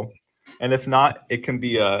rainbow. And if not, it can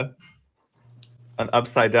be an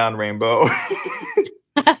upside down rainbow.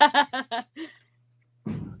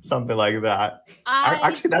 Something like that.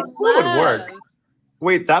 Actually, that would work.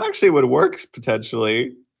 Wait, that actually would work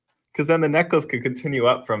potentially. Because then the necklace could continue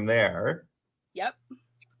up from there. Yep.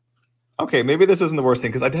 Okay, maybe this isn't the worst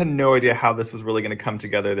thing because I had no idea how this was really going to come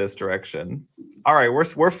together this direction. All right,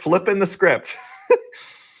 we're flipping the script.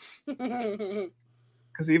 Because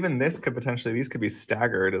even this could potentially, these could be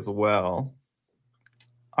staggered as well.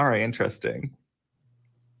 All right, interesting.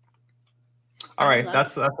 All right,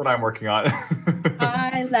 that's what I'm working on.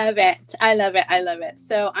 I love it. I love it. I love it.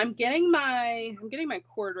 So I'm getting my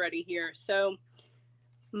cord ready here. So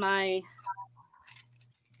I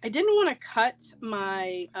didn't want to cut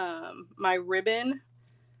my my ribbon,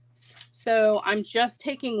 so I'm just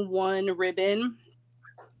taking one ribbon,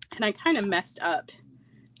 and I kind of messed up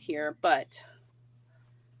here, but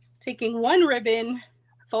taking one ribbon,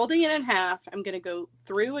 folding it in half, I'm going to go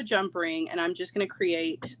through a jump ring, and I'm just going to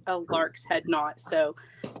create a lark's head knot. So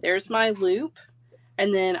there's my loop,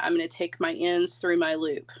 and then I'm going to take my ends through my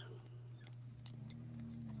loop.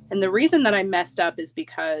 And the reason that I messed up is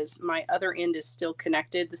because my other end is still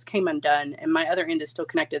connected. This came undone, and my other end is still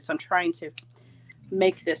connected. So I'm trying to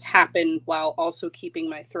make this happen while also keeping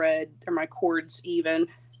my thread or my cords even.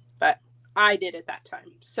 But I did it that time.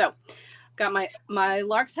 So got my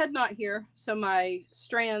lark's head knot here. So my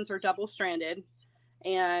strands are double stranded,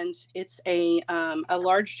 and it's a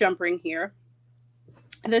large jump ring here.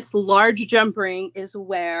 And this large jump ring is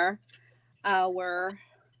where our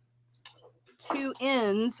two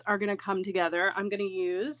ends are going to come together. I'm going to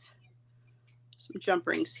use some jump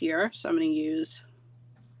rings here. So I'm going to use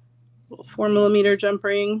a little 4mm jump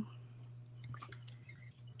ring,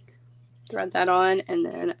 thread that on, and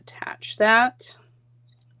then attach that.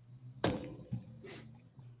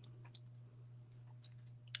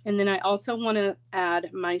 And then I also want to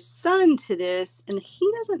add my son to this, and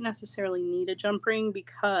he doesn't necessarily need a jump ring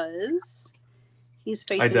because he's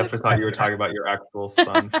facing. I definitely thought you were talking about your actual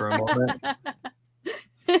son for a moment.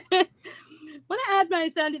 Want to add my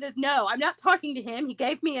son to this? No, I'm not talking to him. He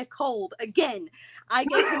gave me a cold again. I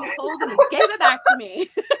gave him a cold and he gave it back to me.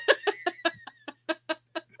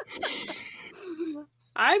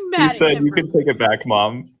 I'm mad. He said you can take it back,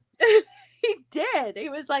 Mom. He did. He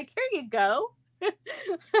was like, "Here you go.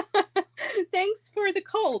 Thanks for the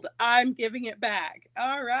cold. I'm giving it back."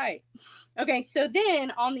 All right. Okay. So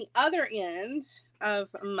then on the other end of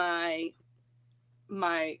my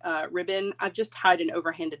ribbon, I've just tied an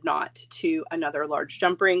overhanded knot to another large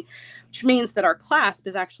jump ring, which means that our clasp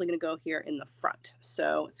is actually going to go here in the front.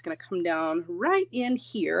 So it's going to come down right in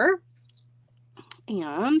here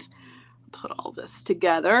and put all this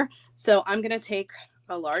together. So I'm going to take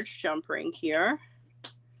a large jump ring here.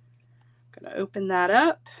 I'm going to open that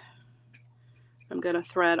up. I'm going to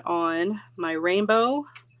thread on my rainbow.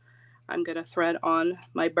 I'm going to thread on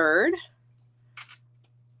my bird.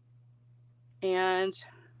 And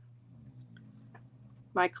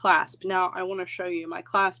my clasp. Now I want to show you my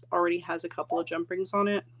clasp already has a couple of jump rings on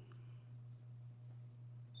it.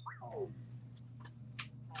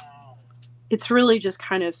 It's really just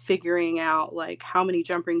kind of figuring out like how many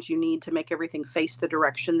jump rings you need to make everything face the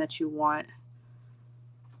direction that you want.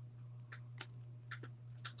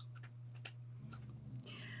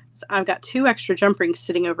 So I've got 2 extra jump rings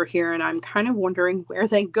sitting over here, and I'm kind of wondering where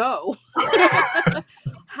they go.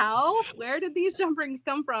 Where did these jump rings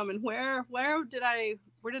come from, and where did I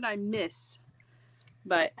miss?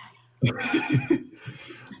 But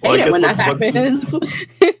well, I hate it when that happens.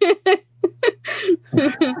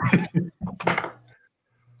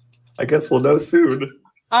 I guess we'll know soon.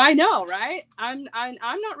 I know, right? I'm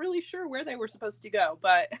not really sure where they were supposed to go,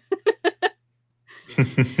 but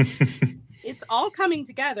it's all coming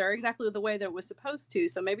together exactly the way that it was supposed to.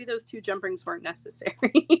 So maybe those 2 jump rings weren't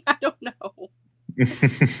necessary. I don't know.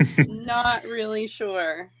 Not really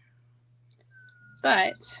sure.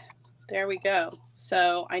 But there we go.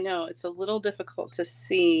 So I know it's a little difficult to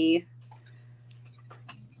see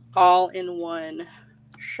all in one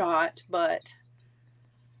shot, but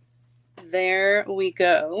there we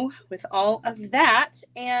go with all of that.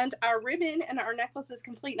 And our ribbon and our necklace is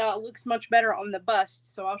complete. Now it looks much better on the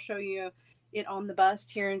bust. So I'll show you it on the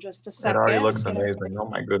bust here in just a second. It already looks amazing. Oh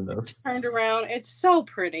my goodness. Turned around. It's so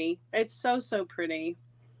pretty. It's so, so pretty.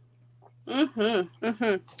 All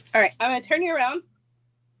right, I'm going to turn you around.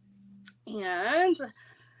 And let's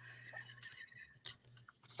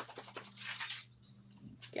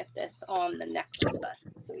get this on the necklace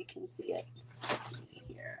button so we can see it. Let's see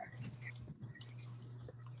here.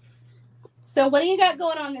 So what do you got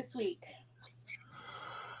going on this week?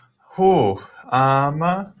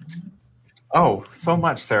 Oh, so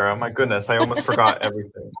much, Sarah. My goodness, I almost forgot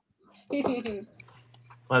everything.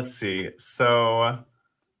 Let's see. So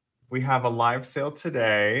we have a live sale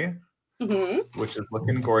today, which is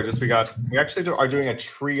looking gorgeous. We actually are doing a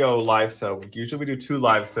trio live sale. Usually we do 2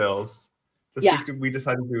 live sales. This week we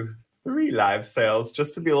decided to do 3 live sales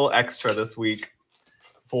just to be a little extra this week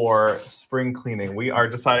for spring cleaning. We are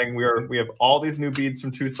deciding we have all these new beads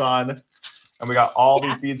from Tucson, and we got all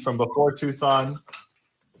these beads from before Tucson.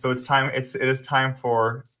 So it is time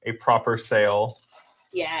for a proper sale.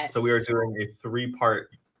 Yes. So we are doing a 3-part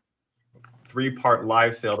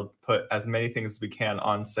live sale to put as many things as we can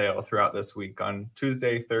on sale throughout this week on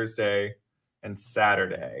Tuesday, Thursday, and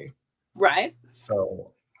Saturday. Right.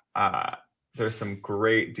 So there's some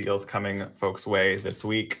great deals coming folks' way this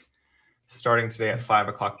week, starting today at 5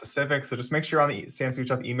 o'clock Pacific. So just make sure you're on the Sam Sweet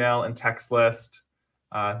Shop email and text list.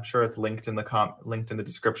 I'm sure it's linked in the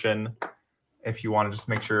description. If you want to just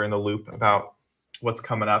make sure you're in the loop about what's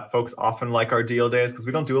coming up. Folks often like our deal days because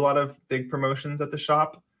we don't do a lot of big promotions at the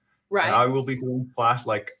shop. Right. And I will be doing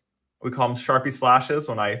we call them Sharpie slashes,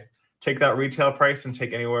 when I take that retail price and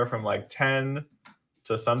take anywhere from like 10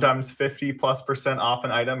 to sometimes 50+% off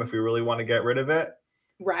an item if we really want to get rid of it.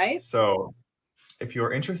 Right. So if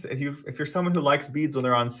you're interested, if you're someone who likes beads when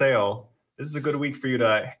they're on sale, this is a good week for you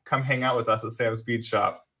to come hang out with us at Sam's Bead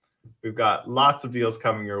Shop. We've got lots of deals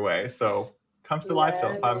coming your way. So come to the live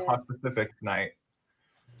sale at 5 o'clock Pacific tonight.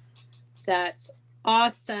 That's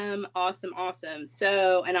awesome.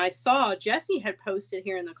 So, and I saw Jesse had posted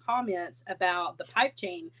here in the comments about the pipe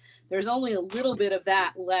chain. There's only a little bit of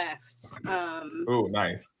that left. Oh,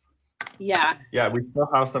 nice. Yeah. Yeah, we still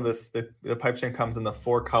have some of this. The pipe chain comes in the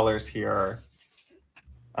 4 colors here.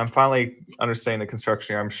 I'm finally understanding the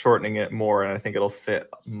construction here. I'm shortening it more, and I think it'll fit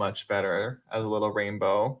much better as a little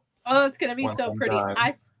rainbow. Oh, it's going to be so pretty.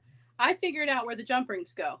 I figured out where the jump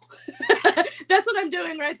rings go. That's what I'm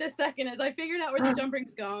doing right this second, is I figured out where the jump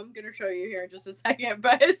rings go. I'm going to show you here in just a second.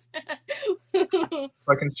 But so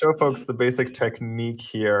I can show folks the basic technique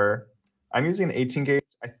here. I'm using an 18 gauge.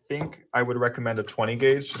 I think I would recommend a 20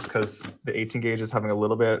 gauge just because the 18 gauge is having a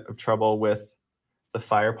little bit of trouble with the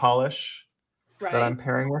fire polish that I'm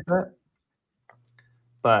pairing with it.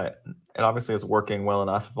 But it obviously is working well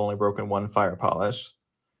enough. I've only broken 1 fire polish.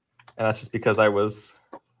 And that's just because I was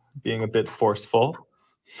being a bit forceful.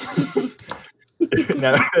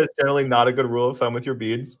 Now, it's generally not a good rule of thumb with your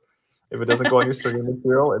beads. If it doesn't go on your stringing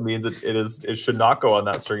material, it means it should not go on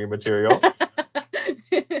that stringing material.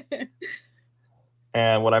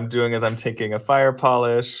 And what I'm doing is I'm taking a fire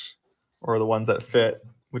polish, or the ones that fit,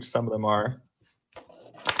 which some of them are.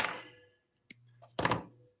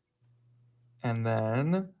 And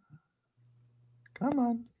then, come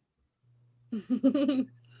on.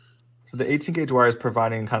 So the 18 gauge wire is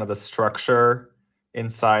providing kind of the structure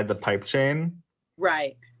inside the pipe chain.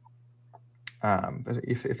 Right. But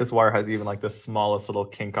if this wire has even like the smallest little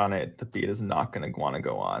kink on it, the bead is not going to want to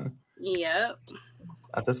go on. Yep.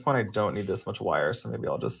 At this point, I don't need this much wire, so maybe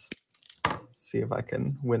I'll just see if I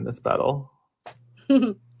can win this battle.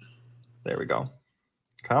 There we go.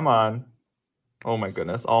 Come on. Oh my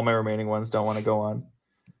goodness. All my remaining ones don't want to go on.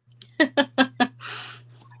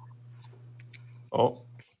 Oh.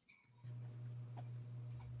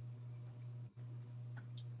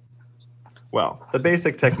 Well, the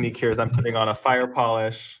basic technique here is I'm putting on a fire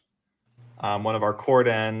polish, one of our cord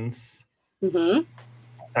ends,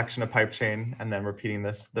 section of pipe chain, and then repeating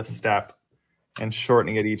this step and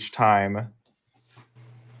shortening it each time.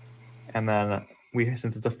 And then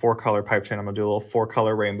since it's a 4-color pipe chain, I'm gonna do a little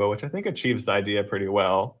 4-color rainbow, which I think achieves the idea pretty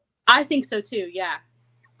well. I think so too, yeah.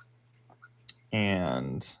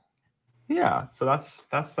 And yeah, so that's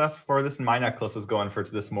where my necklace is going for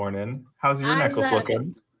this morning. How's your necklace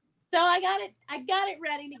looking? So I got it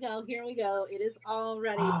ready to go. Here we go. It is all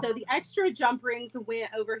ready. So the extra jump rings went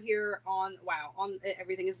over here on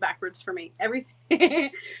everything is backwards for me.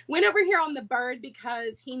 Everything went over here on the bird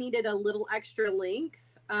because he needed a little extra length,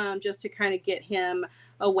 just to kind of get him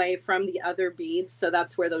away from the other beads. So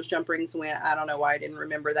that's where those jump rings went. I don't know why I didn't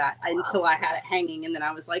remember that until I had it hanging, and then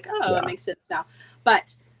I was like, oh, It makes sense now.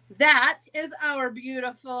 But that is our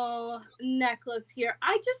beautiful necklace here.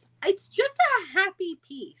 It's just a happy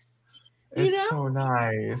piece. It's so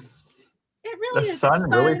nice. It really The is. sun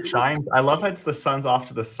really shines. I love how the sun's off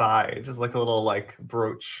to the side, just like a little like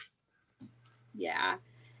brooch. Yeah.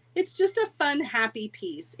 It's just a fun, happy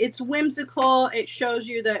piece. It's whimsical. It shows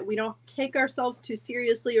you that we don't take ourselves too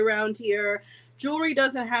seriously around here. Jewelry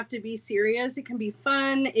doesn't have to be serious. It can be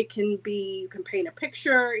fun. It can be, you can paint a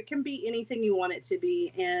picture. It can be anything you want it to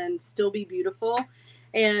be and still be beautiful.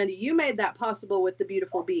 And you made that possible with the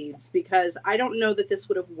beautiful beads, because I don't know that this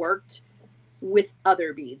would have worked with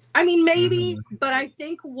other beads. I mean, maybe, but I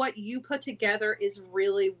think what you put together is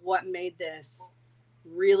really what made this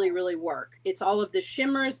really work. It's all of the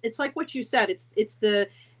shimmers. It's like what you said. It's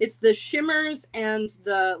the shimmers and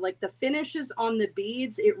the finishes on the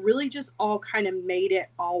beads. It really just all kind of made it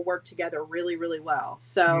all work together really well.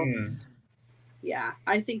 So yeah,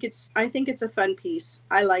 I think it's a fun piece.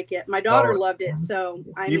 I like it. My daughter loved it. So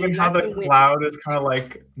even how the cloud is kind of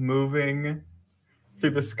like moving through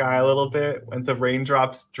the sky a little bit, and the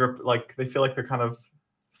raindrops drip, like they feel like they're kind of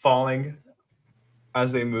falling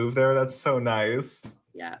as they move there. That's so nice.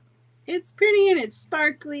 Yeah, it's pretty and it's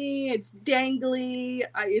sparkly. It's dangly.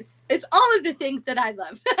 It's all of the things that I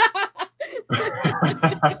love.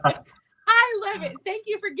 I love it. Thank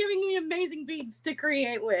you for giving me amazing beads to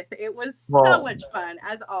create with. It was so much fun,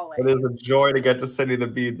 as always. It is a joy to get to send you the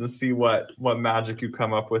beads and see what magic you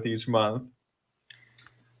come up with each month.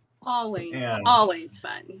 Always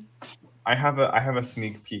fun. I have a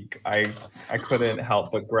sneak peek. I couldn't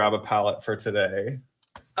help but grab a palette for today.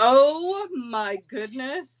 Oh my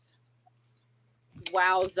goodness.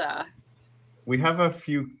 Wowza. We have a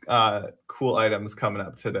few cool items coming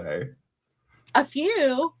up today. A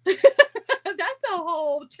few? That's a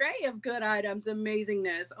whole tray of good items.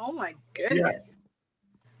 Amazingness. Oh my goodness.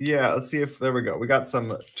 Yeah, let's see if, there we go. We got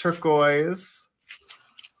some turquoise,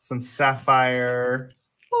 some sapphire.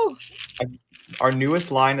 Our newest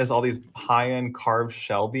line is all these high-end carved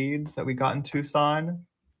shell beads that we got in Tucson.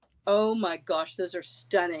 Oh my gosh, those are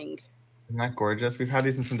stunning. Isn't that gorgeous? We've had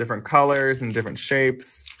these in some different colors and different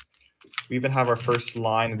shapes. We even have our first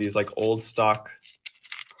line of these like old stock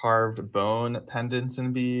carved bone pendants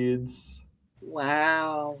and beads.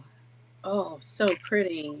 Wow. Oh, so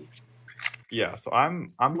pretty. Yeah, so I'm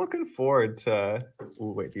looking forward to.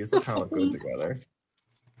 Oh wait, these kind of look good together.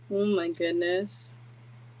 Oh my goodness.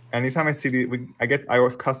 Anytime I see these, I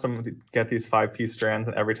custom get these 5-piece strands,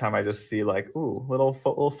 and every time I just see like, ooh, little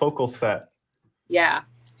focal set. Yeah.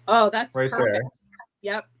 Oh, that's right perfect. there.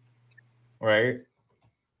 Yep. Right.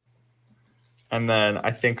 And then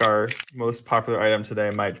I think our most popular item today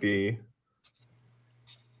might be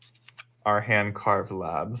our hand carved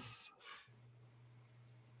labs.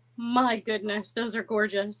 My goodness, those are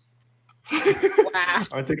gorgeous. Wow.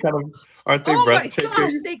 Aren't they breathtaking? Oh my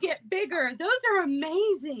gosh, they get bigger. Those are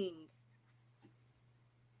amazing.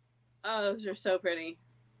 Oh, those are so pretty.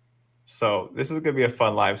 So this is gonna be a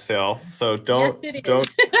fun live sale. So don't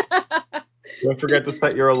forget to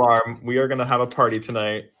set your alarm. We are gonna have a party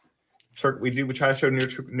tonight. We try to show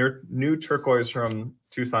new turquoise from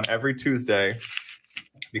Tucson every Tuesday,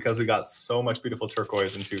 because we got so much beautiful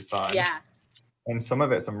turquoise in Tucson. Yeah. And some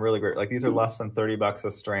of it, some really great. Like these are less than $30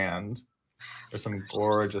 a strand. There's some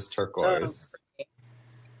gorgeous turquoise.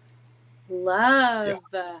 Love.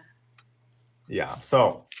 Yeah.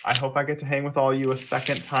 So I hope I get to hang with all you a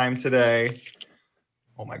second time today.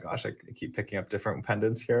 Oh my gosh, I keep picking up different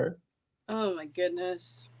pendants here. Oh my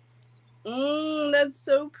goodness. That's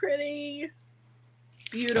so pretty.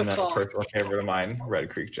 Beautiful. And then a personal favorite of mine, Red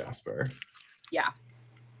Creek Jasper. Yeah.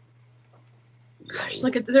 Gosh,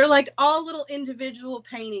 look at, they're like all little individual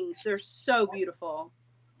paintings. They're so beautiful.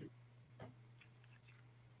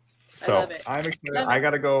 So I'm excited. I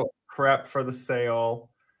gotta go prep for the sale.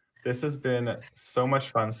 This has been so much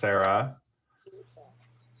fun, Sarah.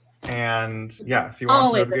 And yeah, if you want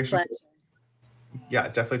always notification, a pleasure. Yeah,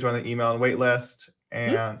 definitely join the email and wait list,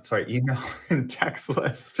 and email and text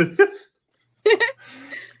list.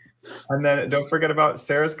 And then don't forget about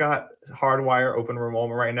Sarah's got Hardwire open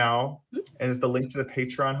enrollment right now, and it's the link to the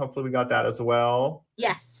Patreon. Hopefully we got that as well.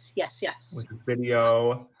 Yes. With the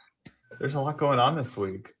video. There's a lot going on this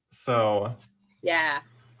week. So yeah,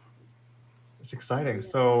 it's exciting.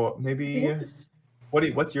 So maybe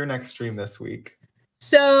what's your next stream this week?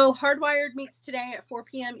 So Hardwired meets today at 4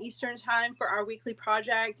 p.m. Eastern time for our weekly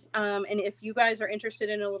project. And if you guys are interested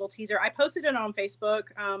in a little teaser, I posted it on Facebook,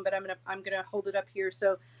 but I'm gonna hold it up here.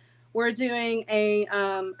 So we're doing a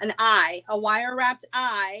wire wrapped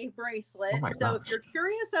eye bracelet. Oh so if you're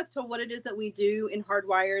curious as to what it is that we do in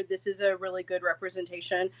Hardwired, this is a really good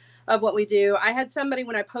representation of what we do. I had somebody,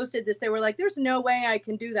 when I posted this, they were like, there's no way I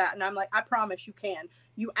can do that. And I'm like, I promise you can.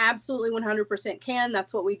 You absolutely 100% can.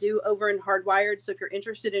 That's what we do over in Hardwired. So if you're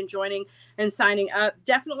interested in joining and signing up,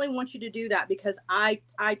 definitely want you to do that, because I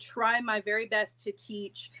try my very best to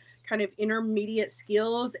teach kind of intermediate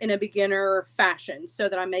skills in a beginner fashion so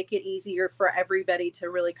that I make it easier for everybody to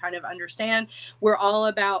really kind of understand. We're all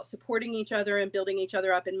about supporting each other and building each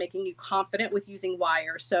other up and making you confident with using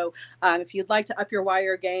wire. So if you'd like to up your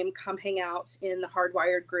wire game, come hang out in the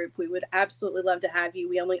Hardwired group. We would absolutely love to have you.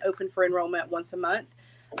 We only open for enrollment once a month.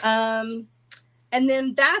 And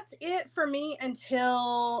then that's it for me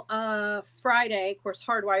until Friday. Of course,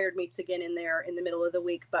 Hardwired meets again in there in the middle of the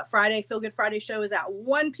week. But Friday, Feel Good Friday show is at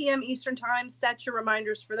 1 p.m. Eastern time. Set your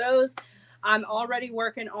reminders for those. I'm already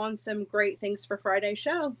working on some great things for Friday's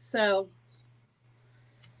show. So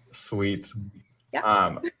sweet. Yep.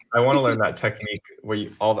 I want to learn that technique where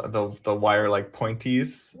you all the wire like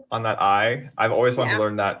pointies on that eye. I've always wanted to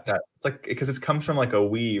learn that it's like, because it comes from like a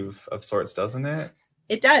weave of sorts, doesn't it?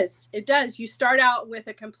 It does. It does. You start out with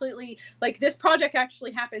a completely, like, this project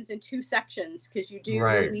actually happens in 2 sections, because you do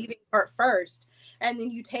the weaving part first, and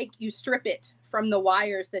then you strip it from the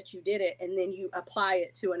wires that you did it, and then you apply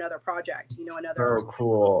it to another project, you know, another. So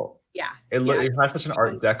cool. Yeah. It has such an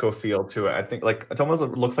Art Deco feel to it. I think like it almost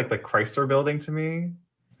looks like the Chrysler building to me.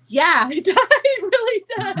 Yeah, it does. It really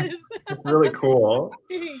does. It's really cool.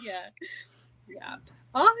 Yeah. Yeah.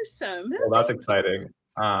 Awesome. Well, that's exciting.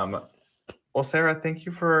 Well, Sarah, thanks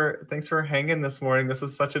for hanging this morning. This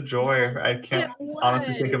was such a joy. Yes, I can't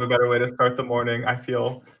honestly think of a better way to start the morning. I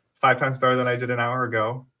feel 5 times better than I did an hour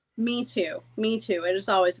ago. Me too. Me too. It is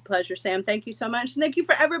always a pleasure, Sam. Thank you so much. And thank you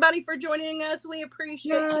for everybody for joining us. We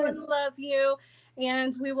appreciate you and love you.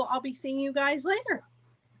 And we will all be seeing you guys later.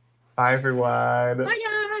 Bye, everyone. Bye,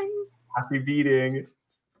 guys. Happy beading.